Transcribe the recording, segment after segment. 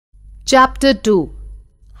Chapter 2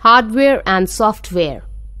 Hardware and Software.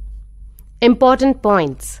 Important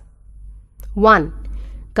points. 1.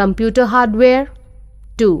 Computer hardware.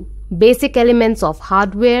 2. Basic elements of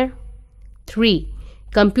hardware. 3.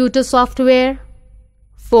 Computer software.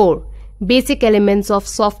 4. Basic elements of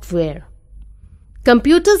software.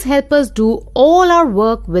 Computers help us do all our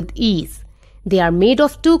work with ease. They are made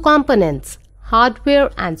of two components,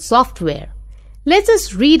 hardware and software. Let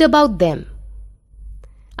us read about them.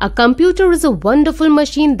 A computer is a wonderful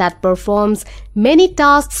machine that performs many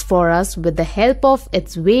tasks for us with the help of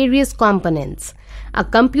its various components. A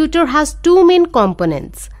computer has two main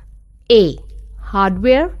components, A.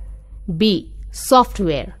 Hardware, B.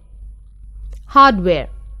 Software. Hardware.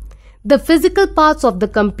 The physical parts of the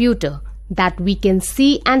computer that we can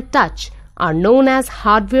see and touch are known as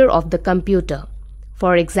hardware of the computer.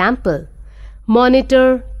 For example,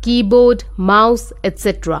 monitor, keyboard, mouse,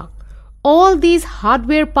 etc. All these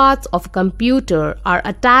hardware parts of a computer are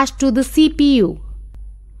attached to the CPU.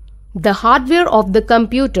 The hardware of the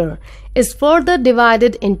computer is further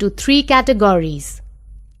divided into three categories.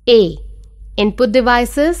 A. Input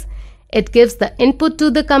devices. It gives the input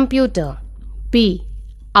to the computer. B.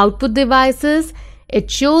 Output devices.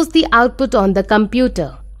 It shows the output on the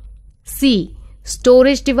computer. C.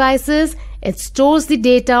 Storage devices. It stores the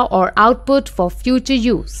data or output for future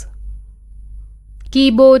use.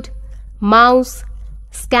 Keyboard, mouse,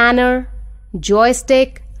 scanner,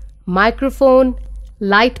 joystick, microphone,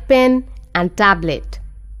 light pen, and tablet.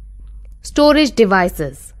 Storage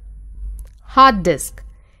devices. Hard disk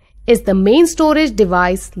is the main storage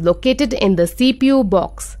device located in the CPU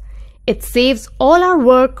box. It saves all our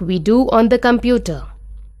work we do on the computer.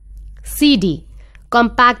 CD,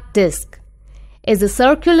 compact disc, is a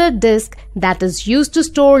circular disc that is used to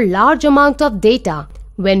store large amount of data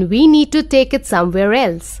when we need to take it somewhere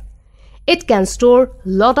else. It can store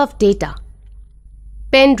lot of data.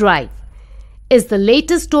 Pen drive is the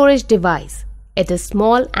latest storage device. It is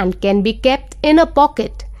small and can be kept in a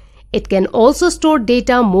pocket. It can also store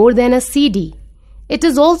data more than a CD. It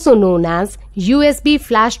is also known as USB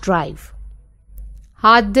flash drive.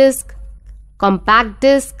 Hard disk, compact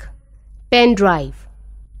disc, pen drive.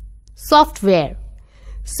 Software.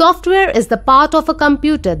 Software is the part of a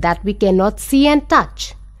computer that we cannot see and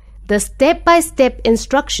touch. The step-by-step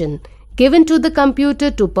instruction given to the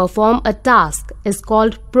computer to perform a task is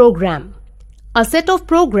called program. A set of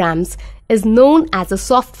programs is known as a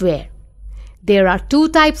software. There are two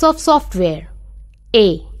types of software.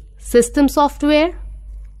 A. System software.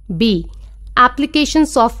 B. Application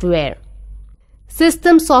software.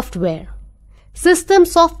 System software. System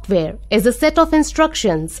software is a set of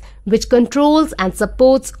instructions which controls and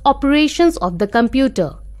supports operations of the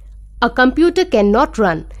computer. A computer cannot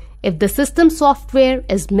run if the system software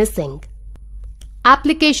is missing.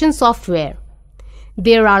 Application software.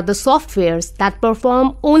 There are the softwares that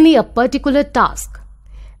perform only a particular task.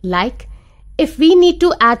 Like, if we need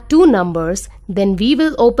to add two numbers, then we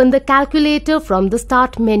will open the calculator from the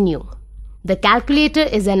start menu. The calculator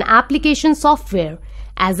is an application software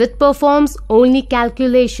as it performs only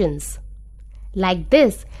calculations. Like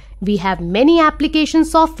this, we have many application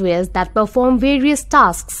softwares that perform various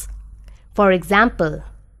tasks. For example,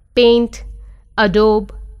 Paint,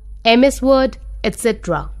 Adobe, MS Word,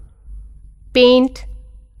 etc. Paint,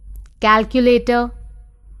 Calculator,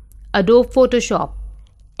 Adobe Photoshop,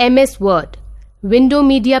 MS Word, Windows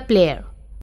Media Player.